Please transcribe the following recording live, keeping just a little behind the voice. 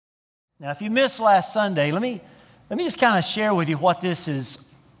Now, if you missed last Sunday, let me just kind of share with you what this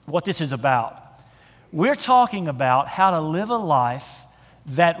is about. We're talking about how to live a life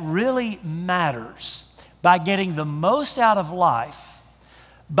that really matters by getting the most out of life,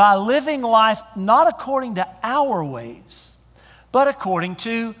 by living life not according to our ways, but according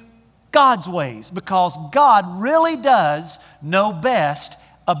to God's ways, because God really does know best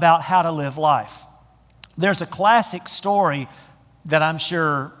about how to live life. There's a classic story that I'm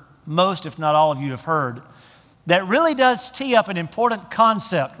sure most, if not all of you have heard, that really does tee up an important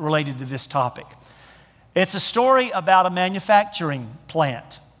concept related to this topic. It's a story about a manufacturing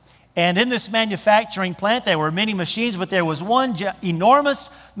plant. And in this manufacturing plant, there were many machines, but there was one enormous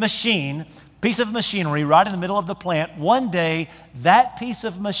machine, piece of machinery right in the middle of the plant. One day, that piece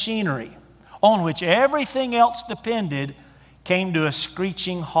of machinery, on which everything else depended, came to a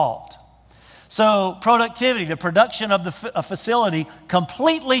screeching halt. So productivity, the production of the facility,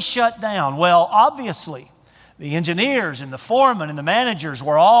 completely shut down. Well, obviously, the engineers and the foremen and the managers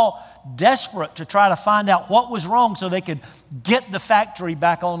were all desperate to try to find out what was wrong so they could get the factory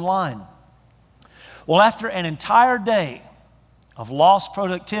back online. Well, after an entire day of lost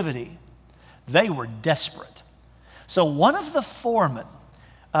productivity, they were desperate. So one of the foremen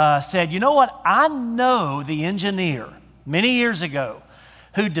said, you know what, I know the engineer many years ago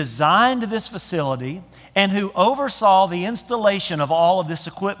who designed this facility and who oversaw the installation of all of this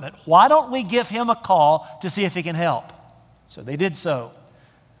equipment. Why don't we give him a call to see if he can help? So they did so.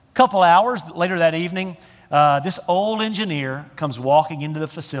 A couple hours later that evening, this old engineer comes walking into the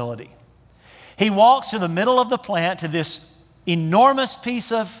facility. He walks to the middle of the plant to this enormous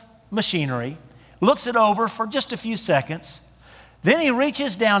piece of machinery, looks it over for just a few seconds. Then he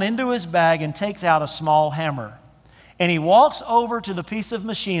reaches down into his bag and takes out a small hammer. And he walks over to the piece of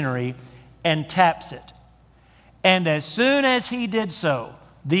machinery and taps it. And as soon as he did so,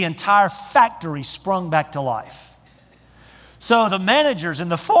 the entire factory sprung back to life. So the managers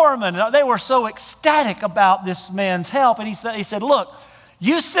and the foremen, they were so ecstatic about this man's help. And he said, look,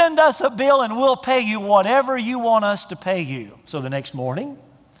 you send us a bill and we'll pay you whatever you want us to pay you. So the next morning,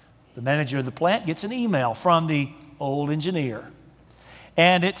 the manager of the plant gets an email from the old engineer.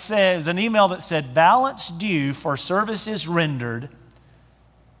 And it says, an email that said, balance due for services rendered,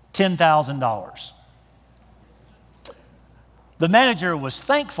 $10,000. The manager was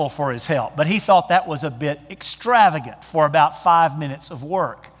thankful for his help, but he thought that was a bit extravagant for about 5 minutes of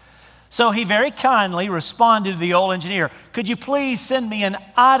work. So he very kindly responded to the old engineer, could you please send me an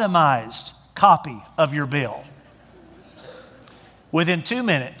itemized copy of your bill? Within 2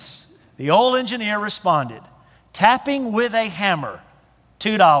 minutes, the old engineer responded, tapping with a hammer,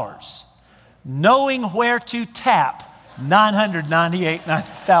 $2. Knowing where to tap,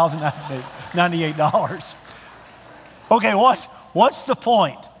 $998,098. Okay, what's the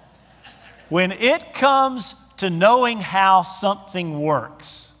point? When it comes to knowing how something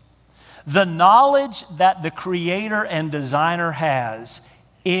works, the knowledge that the creator and designer has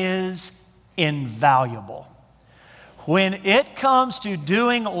is invaluable. When it comes to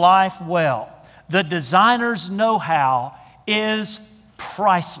doing life well, the designer's know-how is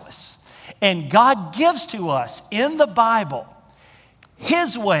priceless. And God gives to us in the Bible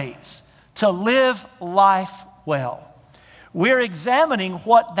His ways to live life well. We're examining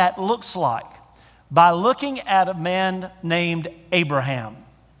what that looks like by looking at a man named Abraham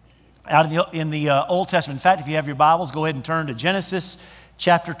in the Old Testament. In fact, if you have your Bibles, go ahead and turn to Genesis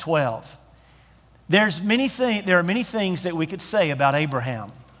chapter 12. There are many things that we could say about Abraham,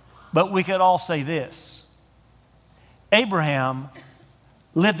 but we could all say this. Abraham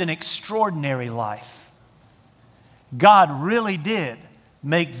lived an extraordinary life. God really did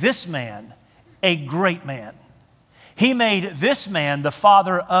make this man a great man. He made this man the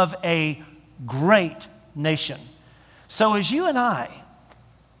father of a great nation. So as you and I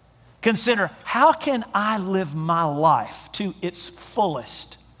consider, how can I live my life to its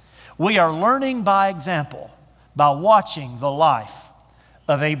fullest? We are learning by example, by watching the life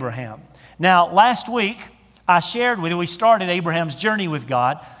of Abraham. Now, last week, I shared with you, we started Abraham's journey with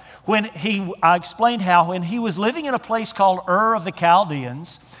God. I explained how when he was living in a place called Ur of the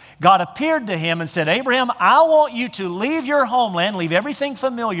Chaldeans, God appeared to him and said, Abraham, I want you to leave your homeland, leave everything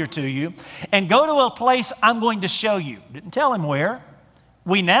familiar to you, and go to a place I'm going to show you. Didn't tell him where.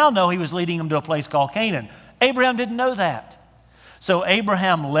 We now know he was leading him to a place called Canaan. Abraham didn't know that. So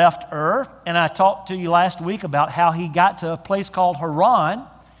Abraham left Ur, and I talked to you last week about how he got to a place called Harran,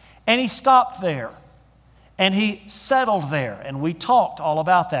 and he stopped there. And he settled there, and we talked all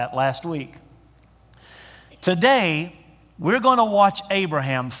about that last week. Today, we're going to watch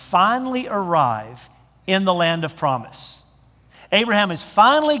Abraham finally arrive in the land of promise. Abraham is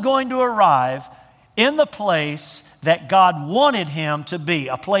finally going to arrive in the place that God wanted him to be,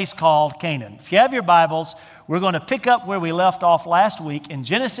 a place called Canaan. If you have your Bibles, we're going to pick up where we left off last week in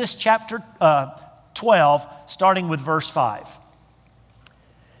Genesis chapter 12, starting with verse 5.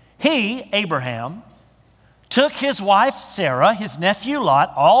 He, Abraham, took his wife Sarah, his nephew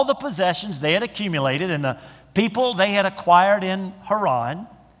Lot, all the possessions they had accumulated and the people they had acquired in Harran,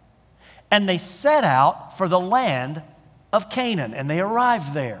 and they set out for the land of Canaan, and they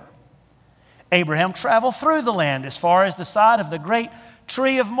arrived there. Abraham traveled through the land as far as the side of the great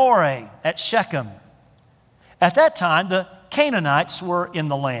tree of Moreh at Shechem. At that time, the Canaanites were in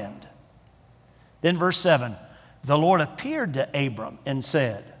the land. Then verse 7, the Lord appeared to Abram and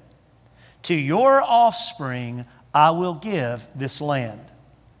said, to your offspring I will give this land.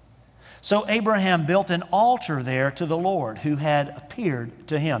 So Abraham built an altar there to the Lord who had appeared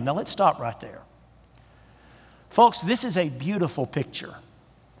to him. Now let's stop right there. Folks, this is a beautiful picture.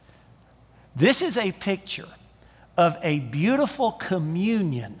 This is a picture of a beautiful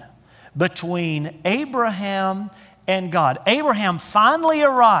communion between Abraham and God. Abraham finally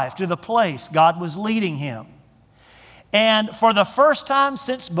arrived to the place God was leading him. And for the first time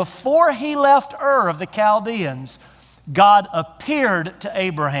since before he left Ur of the Chaldeans, God appeared to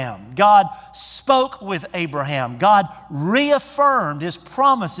Abraham. God spoke with Abraham. God reaffirmed his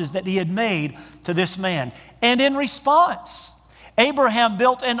promises that he had made to this man. And in response, Abraham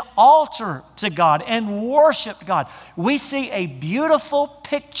built an altar to God and worshiped God. We see a beautiful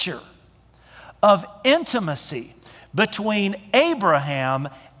picture of intimacy between Abraham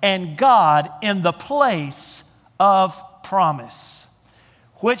and God in the place of promise.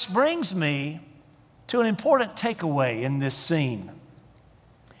 Which brings me to an important takeaway in this scene.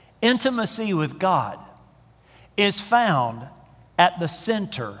 Intimacy with God is found at the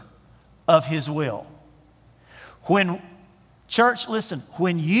center of His will. Church, listen,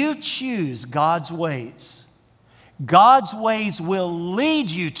 when you choose God's ways will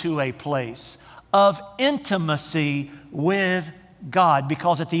lead you to a place of intimacy with God.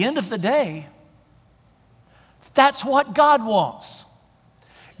 Because at the end of the day, that's what God wants.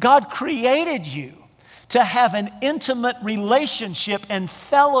 God created you to have an intimate relationship and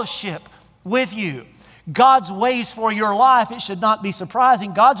fellowship with you. God's ways for your life, it should not be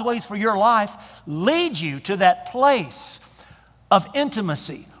surprising, God's ways for your life lead you to that place of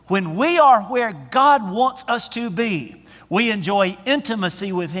intimacy. When we are where God wants us to be, we enjoy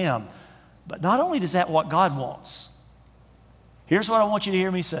intimacy with Him. But not only is that what God wants, here's what I want you to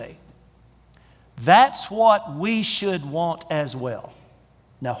hear me say. That's what we should want as well.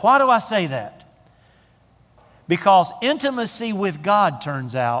 Now, why do I say that? Because intimacy with God,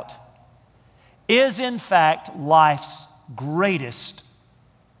 turns out, is in fact life's greatest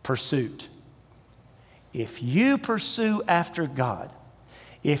pursuit. If you pursue after God,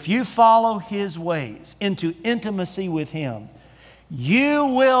 if you follow His ways into intimacy with Him,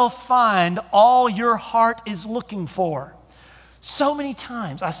 you will find all your heart is looking for. So many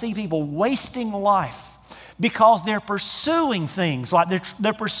times I see people wasting life because they're pursuing things like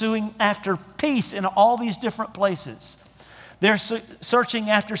they're pursuing after peace in all these different places. They're searching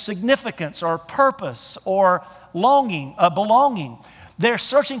after significance or purpose or longing, belonging. They're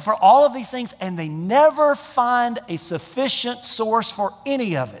searching for all of these things and they never find a sufficient source for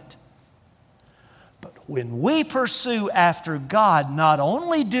any of it. But when we pursue after God, not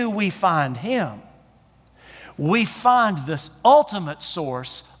only do we find Him, we find this ultimate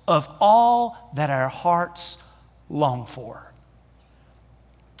source of all that our hearts long for.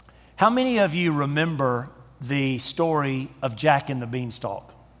 How many of you remember the story of Jack and the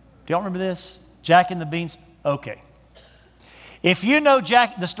Beanstalk? Do y'all remember this? Jack and the Beanstalk? Okay. If you know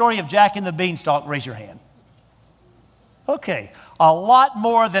the story of Jack and the Beanstalk, raise your hand. Okay. A lot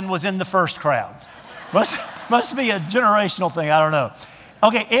more than was in the first crowd. Must be a generational thing. I don't know.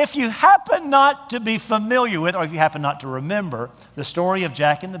 Okay, if you happen not to be familiar with, or if you happen not to remember the story of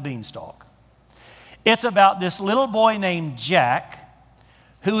Jack and the Beanstalk, it's about this little boy named Jack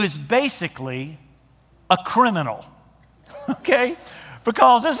who is basically a criminal, okay?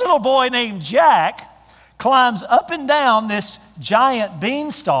 Because this little boy named Jack climbs up and down this giant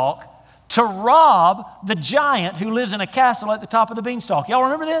beanstalk to rob the giant who lives in a castle at the top of the beanstalk. Y'all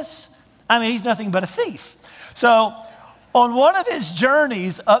remember this? I mean, he's nothing but a thief. So on one of his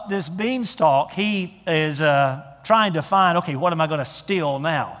journeys up this beanstalk, he is trying to find, okay, what am I going to steal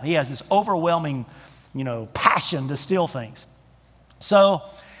now? He has this overwhelming, passion to steal things. So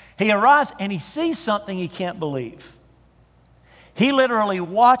he arrives and he sees something he can't believe. He literally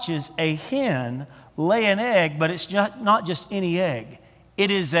watches a hen lay an egg, but it's not just any egg.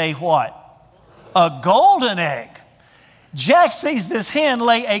 It is a what? A golden egg. Jack sees this hen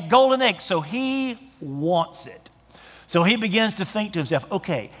lay a golden egg, so he wants it. So he begins to think to himself,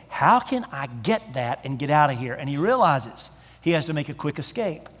 okay, how can I get that and get out of here? And he realizes he has to make a quick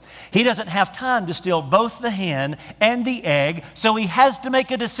escape. He doesn't have time to steal both the hen and the egg, so he has to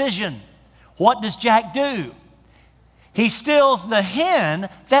make a decision. What does Jack do? He steals the hen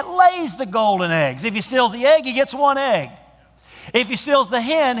that lays the golden eggs. If he steals the egg, he gets one egg. If he steals the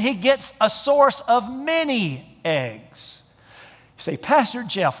hen, he gets a source of many eggs. You say, Pastor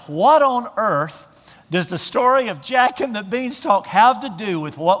Jeff, what on earth does the story of Jack and the Beanstalk have to do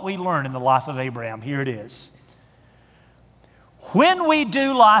with what we learn in the life of Abraham? Here it is. When we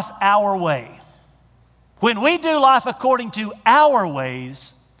do life our way, when we do life according to our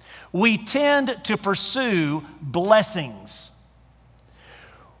ways, we tend to pursue blessings.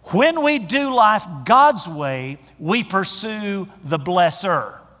 When we do life God's way, we pursue the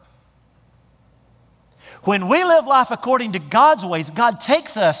blesser. When we live life according to God's ways, God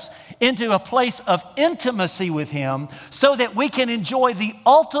takes us into a place of intimacy with Him so that we can enjoy the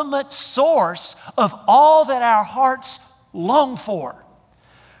ultimate source of all that our hearts long for.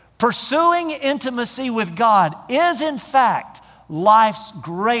 Pursuing intimacy with God is, in fact, life's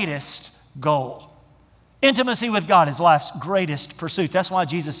greatest goal. Intimacy with God is life's greatest pursuit. That's why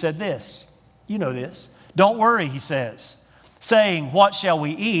Jesus said this. You know this. Don't worry, He says, saying, what shall we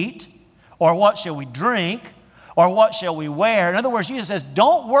eat? Or what shall we drink? Or what shall we wear? In other words, Jesus says,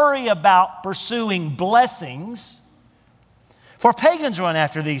 don't worry about pursuing blessings, for pagans run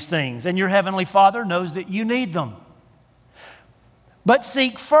after these things, and your heavenly Father knows that you need them. But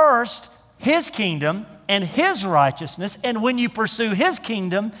seek first His kingdom and His righteousness, and when you pursue His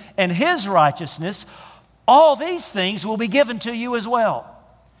kingdom and His righteousness, all these things will be given to you as well.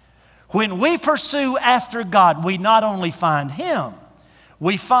 When we pursue after God, we not only find Him,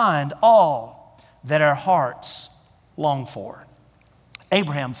 we find all that our hearts long for.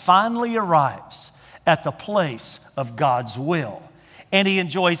 Abraham finally arrives at the place of God's will, and he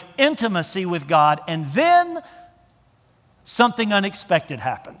enjoys intimacy with God, and then something unexpected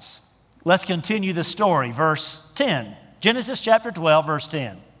happens. Let's continue the story. Verse 10, Genesis chapter 12, verse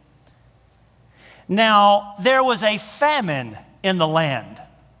 10. Now, there was a famine in the land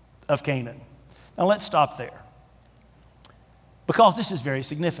of Canaan. Now, let's stop there, because this is very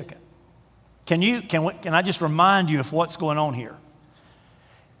significant. Can I just remind you of what's going on here?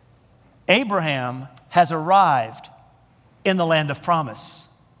 Abraham has arrived in the land of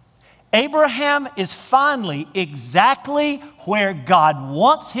promise. Abraham is finally exactly where God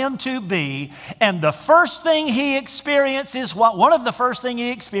wants him to be, and the first thing he experiences, one of the first things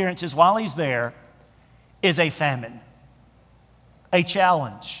he experiences while he's there is a famine, a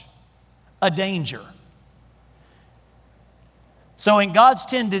challenge, a danger. So in God's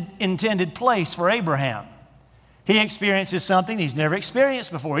intended place for Abraham, he experiences something he's never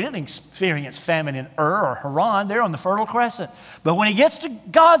experienced before. He didn't experience famine in or Harran. They're on the Fertile Crescent. But when he gets to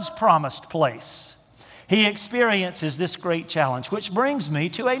God's promised place, he experiences this great challenge, which brings me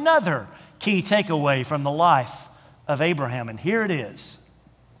to another key takeaway from the life of Abraham. And here it is.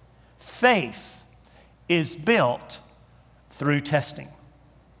 Faith is built through testing.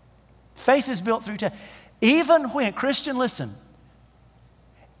 Faith is built through testing. Even when, Christian, listen,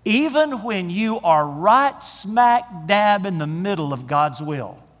 even when you are right smack dab in the middle of God's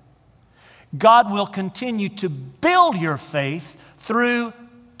will, God will continue to build your faith through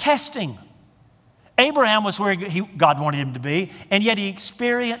testing. Abraham was where God wanted him to be, and yet he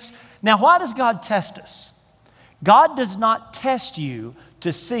experienced. Now, why does God test us? God does not test you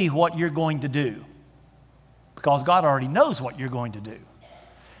to see what you're going to do, because God already knows what you're going to do.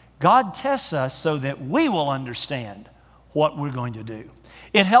 God tests us so that we will understand what we're going to do.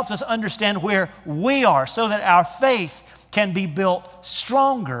 It helps us understand where we are so that our faith can be built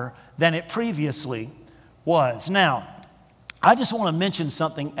stronger than it previously was. Now, I just want to mention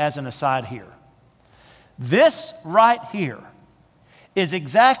something as an aside here. This right here is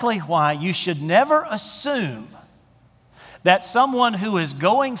exactly why you should never assume that someone who is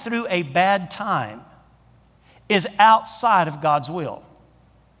going through a bad time is outside of God's will.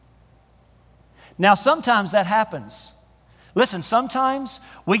 Now, sometimes that happens. Listen, sometimes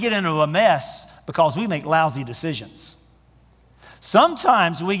we get into a mess because we make lousy decisions.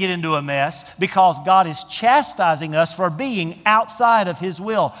 Sometimes we get into a mess because God is chastising us for being outside of His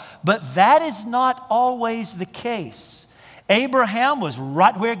will. But that is not always the case. Abraham was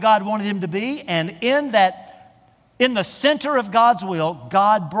right where God wanted him to be, and in the center of God's will,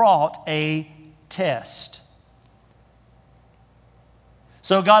 God brought a test.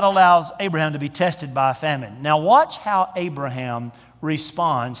 So God allows Abraham to be tested by a famine. Now watch how Abraham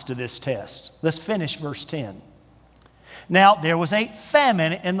responds to this test. Let's finish verse 10. Now, there was a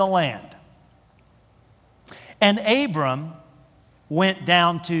famine in the land. And Abram went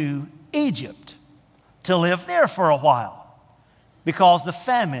down to Egypt to live there for a while because the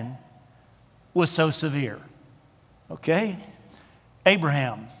famine was so severe. Okay?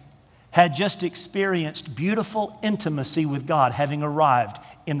 Abraham had just experienced beautiful intimacy with God, having arrived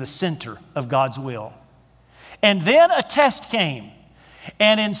in the center of God's will. And then a test came.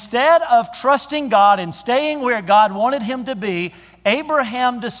 And instead of trusting God and staying where God wanted him to be,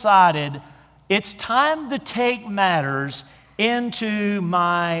 Abraham decided, it's time to take matters into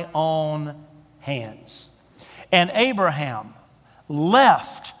my own hands. And Abraham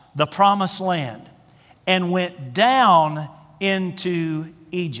left the promised land and went down into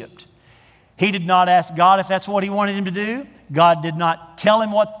Egypt. He did not ask God if that's what he wanted him to do. God did not tell him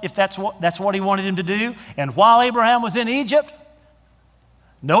if that's what he wanted him to do. And while Abraham was in Egypt,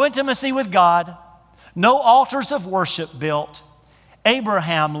 no intimacy with God, no altars of worship built,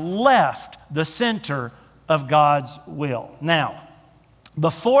 Abraham left the center of God's will. Now,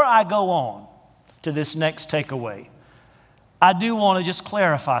 before I go on to this next takeaway, I do want to just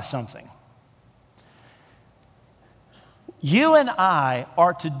clarify something. You and I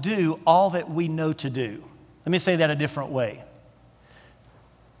are to do all that we know to do. Let me say that a different way.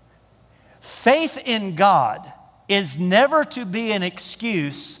 Faith in God is never to be an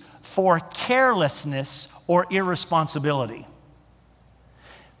excuse for carelessness or irresponsibility.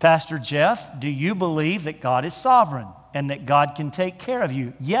 Pastor Jeff, do you believe that God is sovereign and that God can take care of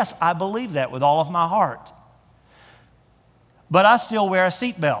you? Yes, I believe that with all of my heart. But I still wear a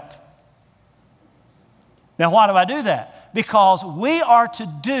seatbelt. Now, why do I do that? Because we are to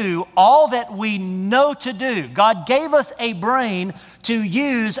do all that we know to do. God gave us a brain to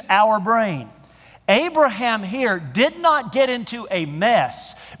use our brain. Abraham here did not get into a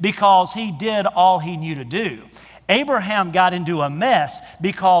mess because he did all he knew to do. Abraham got into a mess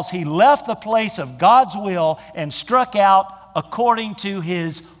because he left the place of God's will and struck out according to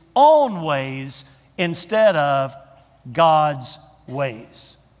his own ways instead of God's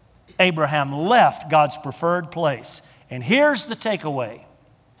ways. Abraham left God's preferred place. And here's the takeaway.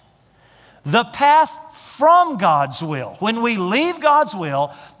 The path from God's will, when we leave God's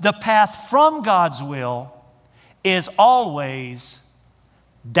will, the path from God's will is always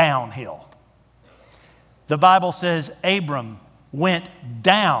downhill. The Bible says Abram went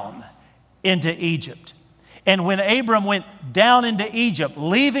down into Egypt. And when Abram went down into Egypt,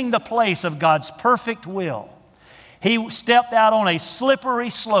 leaving the place of God's perfect will, he stepped out on a slippery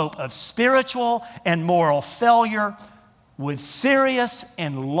slope of spiritual and moral failure with serious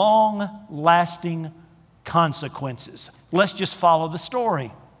and long-lasting consequences. Let's just follow the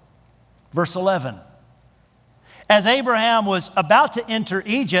story. Verse 11. As Abraham was about to enter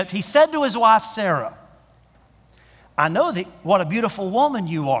Egypt, he said to his wife Sarah, I know that what a beautiful woman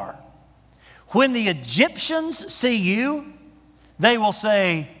you are. When the Egyptians see you, they will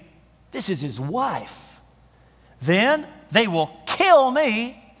say, this is his wife. Then they will kill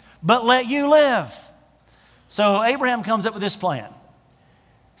me, but let you live. So Abraham comes up with this plan.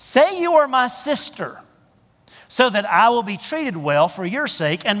 Say you are my sister, so that I will be treated well for your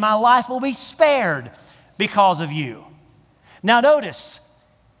sake, and my life will be spared because of you. Now notice,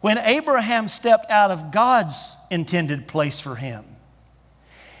 when Abraham stepped out of God's intended place for him,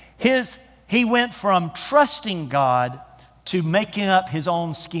 he went from trusting God to making up his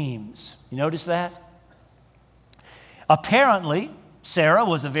own schemes. You notice that? Apparently, Sarah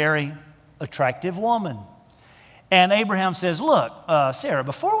was a very attractive woman. And Abraham says, look, Sarah,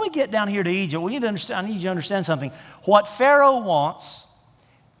 before we get down here to Egypt, I need you to understand something. What Pharaoh wants,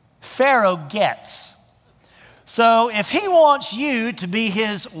 Pharaoh gets. So if he wants you to be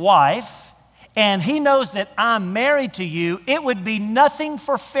his wife, and he knows that I'm married to you, it would be nothing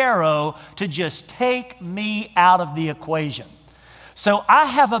for Pharaoh to just take me out of the equation. So I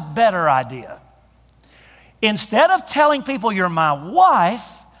have a better idea. Instead of telling people you're my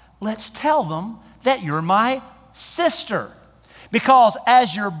wife, let's tell them that you're my sister. Because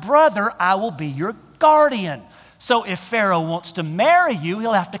as your brother, I will be your guardian. So if Pharaoh wants to marry you,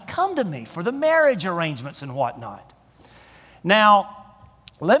 he'll have to come to me for the marriage arrangements and whatnot. Now,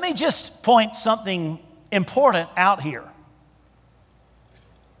 let me just point something important out here.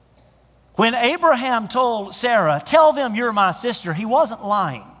 When Abraham told Sarah, tell them you're my sister, he wasn't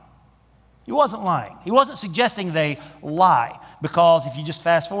lying. He wasn't lying. He wasn't suggesting they lie. Because if you just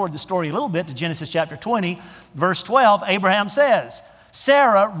fast forward the story a little bit to Genesis chapter 20, verse 12, Abraham says,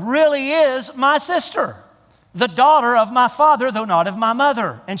 Sarah really is my sister, the daughter of my father, though not of my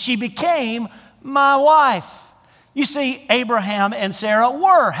mother. And she became my wife. You see, Abraham and Sarah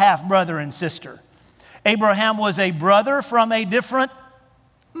were half brother and sister. Abraham was a brother from a different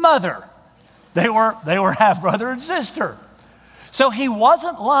mother. They were half-brother and sister. So he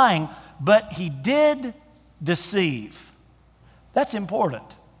wasn't lying, but he did deceive. That's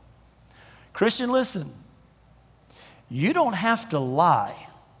important. Christian, listen. You don't have to lie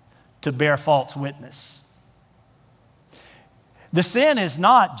to bear false witness. The sin is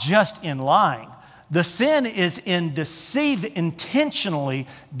not just in lying. The sin is in intentionally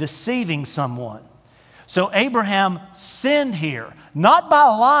deceiving someone. So Abraham sinned here, not by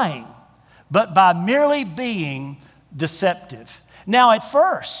lying, but by merely being deceptive. Now, at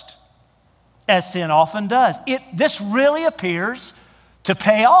first, as sin often does, this really appears to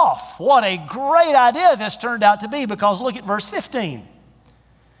pay off. What a great idea this turned out to be, because look at verse 15.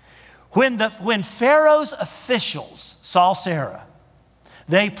 When Pharaoh's officials saw Sarah,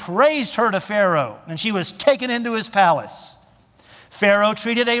 they praised her to Pharaoh, and she was taken into his palace. Pharaoh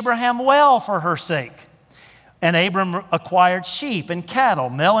treated Abraham well for her sake. And Abram acquired sheep and cattle,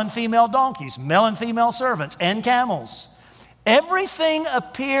 male and female donkeys, male and female servants, and camels. Everything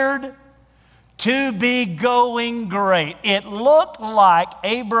appeared to be going great. It looked like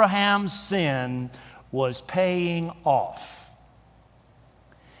Abraham's sin was paying off.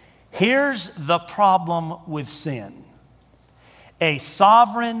 Here's the problem with sin. A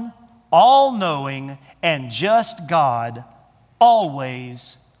sovereign, all-knowing, and just God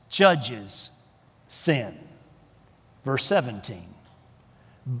always judges sin. Verse 17.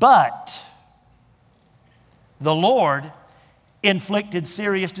 But the Lord inflicted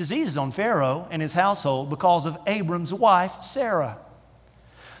serious diseases on Pharaoh and his household because of Abram's wife, Sarah.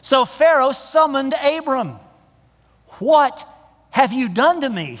 So Pharaoh summoned Abram. "What have you done to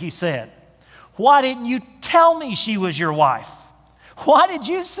me?" he said. "Why didn't you tell me she was your wife? Why did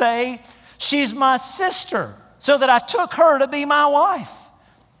you say she's my sister so that I took her to be my wife?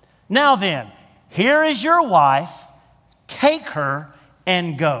 Now then, here is your wife. Take her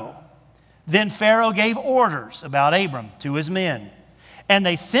and go." Then Pharaoh gave orders about Abram to his men, and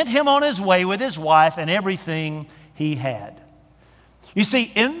they sent him on his way with his wife and everything he had. You see,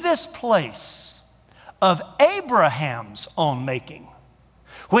 in this place of Abraham's own making,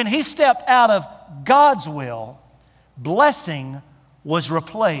 when he stepped out of God's will, blessing was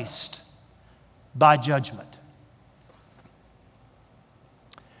replaced by judgment.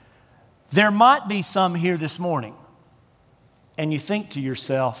 There might be some here this morning, and you think to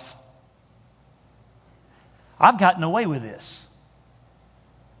yourself, "I've gotten away with this.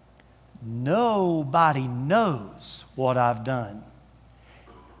 Nobody knows what I've done."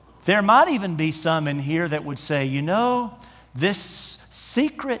 There might even be some in here that would say, "You know, this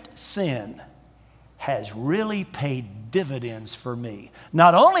secret sin has really paid dividends for me.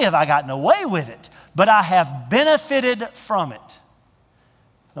 Not only have I gotten away with it, but I have benefited from it."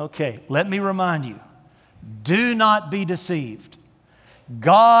 Okay, let me remind you, do not be deceived.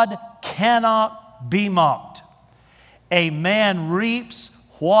 God cannot be mocked. A man reaps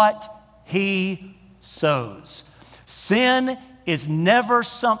what he sows. Sin is never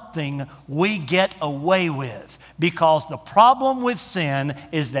something we get away with, because the problem with sin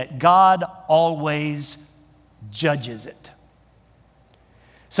is that God always judges it.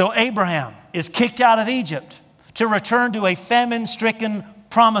 So Abraham is kicked out of Egypt to return to a famine-stricken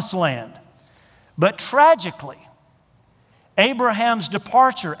promised land. But tragically, Abraham's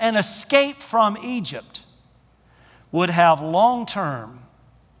departure and escape from Egypt would have long-term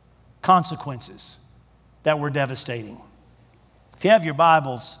consequences that were devastating. If you have your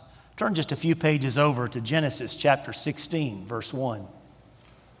Bibles, turn just a few pages over to Genesis chapter 16, verse 1.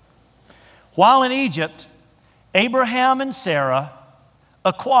 While in Egypt, Abraham and Sarah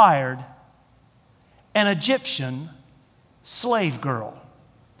acquired an Egyptian slave girl.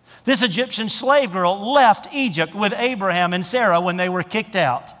 This Egyptian slave girl left Egypt with Abraham and Sarah when they were kicked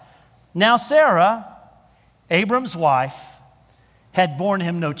out. Now Sarah, Abram's wife, had borne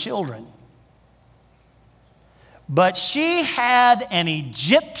him no children. But she had an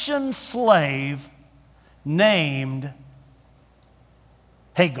Egyptian slave named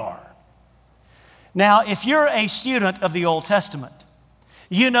Hagar. Now, if you're a student of the Old Testament,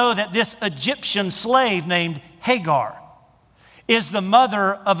 you know that this Egyptian slave named Hagar is the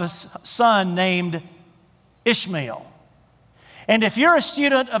mother of a son named Ishmael. And if you're a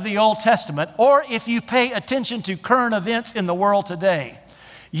student of the Old Testament, or if you pay attention to current events in the world today,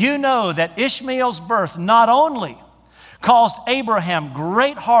 you know that Ishmael's birth not only caused Abraham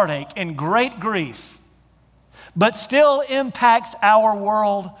great heartache and great grief, but still impacts our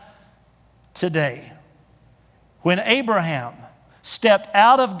world today. When Abraham stepped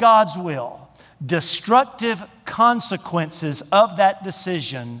out of God's will, destructive consequences of that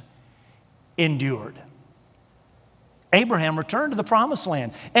decision endured. Abraham returned to the promised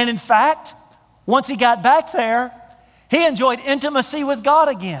land. And in fact, once he got back there, he enjoyed intimacy with God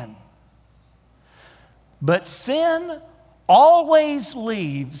again. But sin always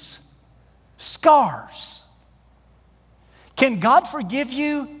leaves scars. Can God forgive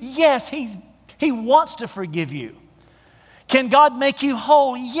you? Yes, He wants to forgive you. Can God make you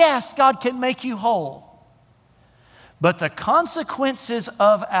whole? Yes, God can make you whole. But the consequences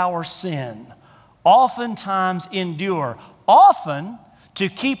of our sin oftentimes endure, often to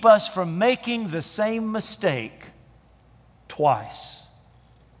keep us from making the same mistake twice.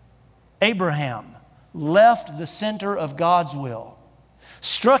 Abraham left the center of God's will,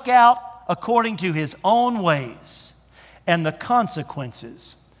 struck out according to his own ways, and the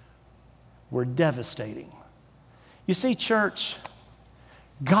consequences were devastating. You see, church,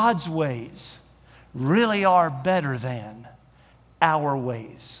 God's ways really are better than our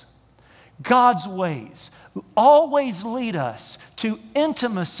ways. God's ways always lead us to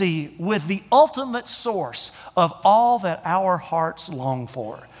intimacy with the ultimate source of all that our hearts long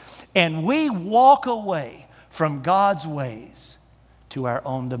for. And we walk away from God's ways to our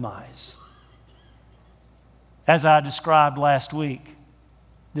own demise. As I described last week,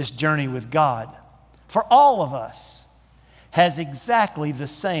 this journey with God, for all of us, has exactly the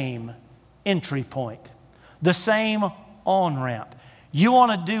same entry point, the same on-ramp. You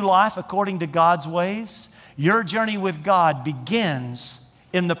want to do life according to God's ways? Your journey with God begins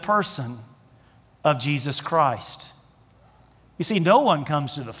in the person of Jesus Christ. You see, no one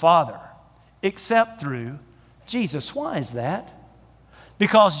comes to the Father except through Jesus. Why is that?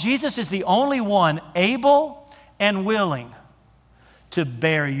 Because Jesus is the only one able and willing to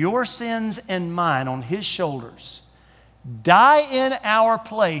bear your sins and mine on His shoulders, die in our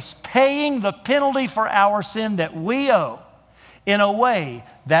place, paying the penalty for our sin that we owe in a way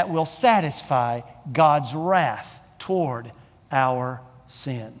that will satisfy God's wrath toward our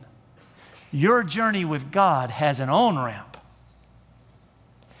sin. Your journey with God has an on-ramp,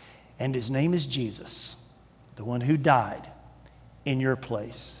 and His name is Jesus, the one who died in your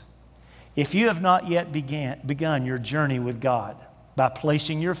place. If you have not yet begun your journey with God by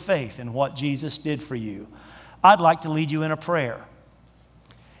placing your faith in what Jesus did for you, I'd like to lead you in a prayer.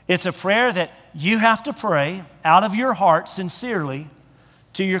 It's a prayer that you have to pray out of your heart sincerely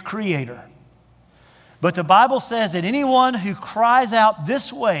to your Creator. But the Bible says that anyone who cries out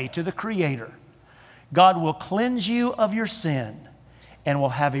this way to the Creator, God will cleanse you of your sin and will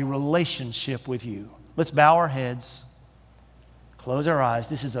have a relationship with you. Let's bow our heads, close our eyes.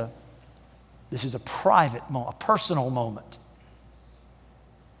 This is a private moment, a personal moment.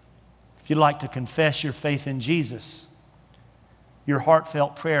 If you'd like to confess your faith in Jesus, your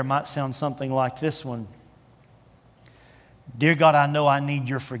heartfelt prayer might sound something like this one. Dear God, I know I need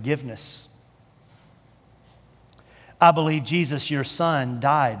your forgiveness. I believe Jesus, your Son,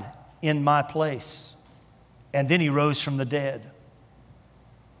 died in my place, and then He rose from the dead.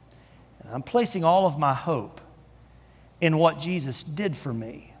 And I'm placing all of my hope in what Jesus did for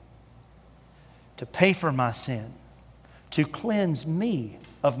me to pay for my sin, to cleanse me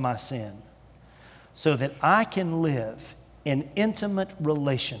of my sin, so that I can live in intimate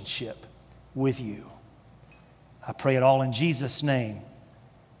relationship with you. I pray it all in Jesus' name.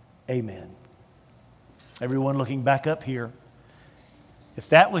 Amen. Everyone looking back up here, if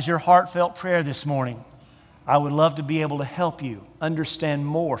that was your heartfelt prayer this morning, I would love to be able to help you understand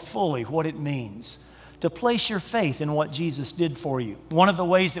more fully what it means to place your faith in what Jesus did for you. One of the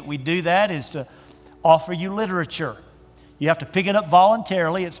ways that we do that is to offer you literature. You have to pick it up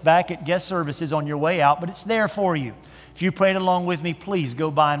voluntarily. It's back at guest services on your way out, but it's there for you. If you prayed along with me, please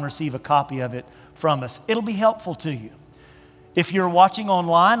go by and receive a copy of it from us. It'll be helpful to you. If you're watching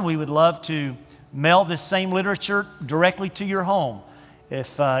online, we would love to mail this same literature directly to your home.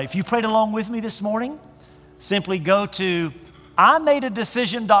 If you prayed along with me this morning, simply go to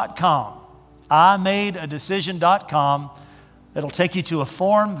imadeadecision.com. imadeadecision.com. It'll take you to a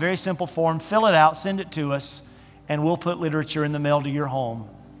form, very simple form. Fill it out, send it to us, and we'll put literature in the mail to your home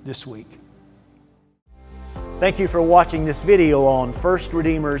this week. Thank you for watching this video on First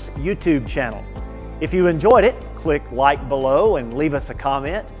Redeemer's YouTube channel. If you enjoyed it, click like below and leave us a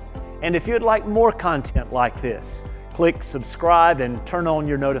comment. And if you'd like more content like this, click subscribe and turn on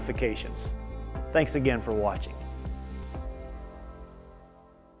your notifications. Thanks again for watching.